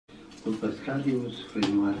Ut Pascalibus,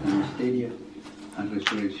 renovata mysteria, a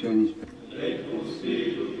resurrectionis.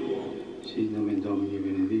 Sit nomen Domini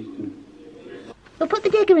benedictum. We'll put the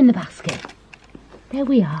digger in the basket. There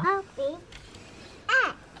we are.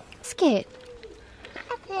 Basket.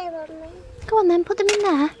 Go on then, put them in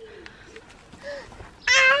there.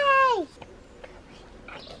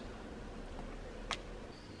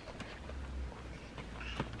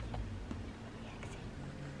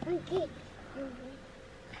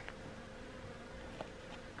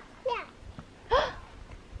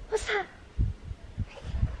 What's that?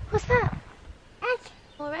 What's that?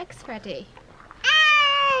 More eggs ready.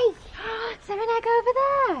 Is there an egg over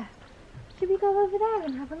there? Should we go over there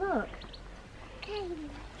and have a look?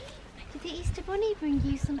 Did the Easter Bunny bring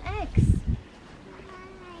you some eggs?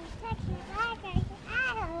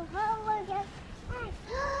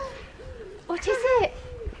 What is it?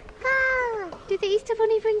 Did the Easter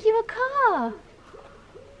Bunny bring you a car?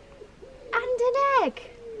 And an egg?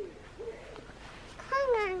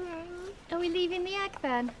 Are we leaving the egg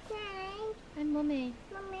then? And Mummy?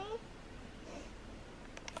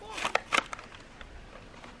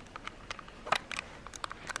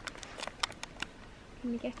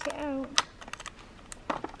 Can we get it out?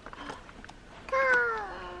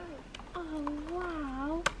 Oh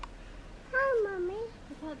wow! Hi, Mummy.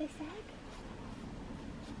 About this egg?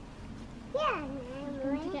 Yeah, I'm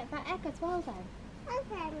going to get that egg as well then.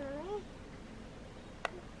 Okay, Mummy.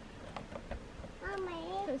 Mummy.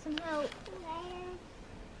 Put some help.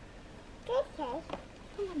 This is.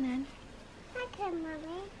 Come on then. Okay,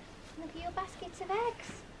 Mummy. Look at your baskets of eggs.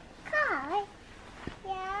 Car.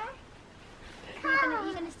 Yeah.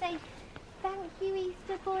 You're gonna say thank you,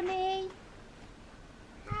 Easter Bunny.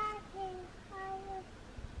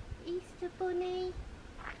 Easter Bunny.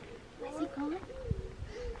 Where's he gone?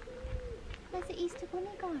 Where's the Easter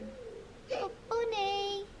Bunny gone? Oh,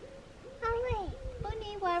 Bunny. Mummy.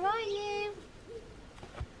 Bunny, where are you?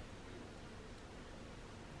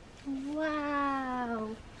 Wow.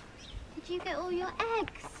 Did you get all your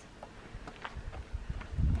eggs?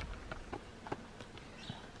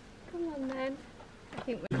 Come on then. I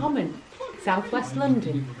think we're Common, South West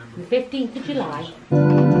London, the 15th of July. We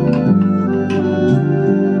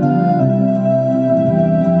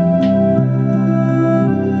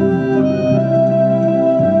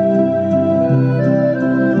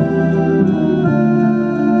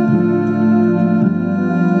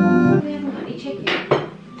haven't got any chicken.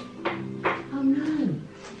 Oh no.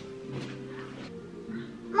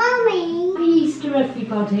 Mummy. Happy Easter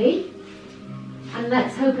everybody, and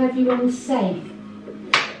let's hope everyone's safe.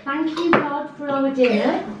 Thank you, God, for our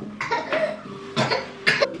dinner.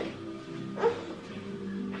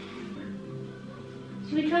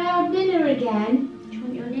 Should we try our dinner again? Do you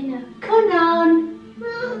want your dinner? Come on.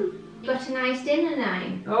 Mum. Got a nice dinner now.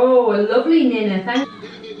 Oh, a lovely dinner, thank you.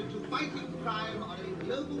 Dedicated to fighting crime on a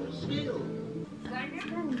global scale.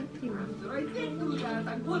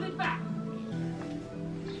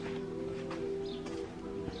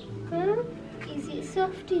 Is it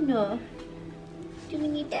soft enough? Do we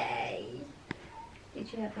need day?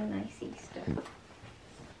 Did you have a nice Easter?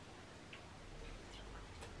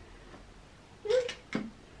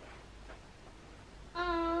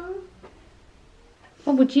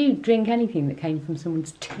 Well, would you drink anything that came from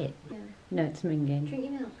someone's tit? Yeah. No, it's minging. Drink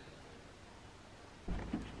your milk.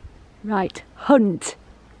 Right, hunt.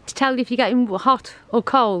 To tell you if you're getting hot or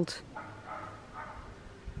cold.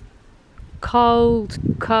 Cold,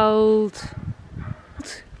 cold.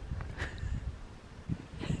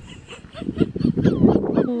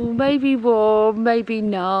 Oh, maybe warm, maybe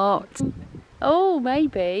not. Oh,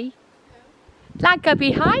 maybe. Like go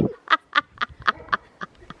behind.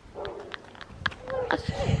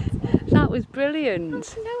 That was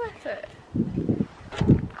brilliant. No effort.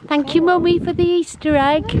 Thank you, Mummy, for the Easter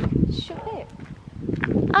egg. Shut it.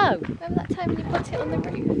 Oh. Remember that time when you put it on the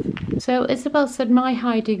roof? So Isabel said my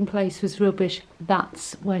hiding place was rubbish.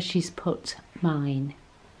 That's where she's put mine.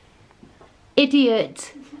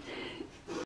 Idiot.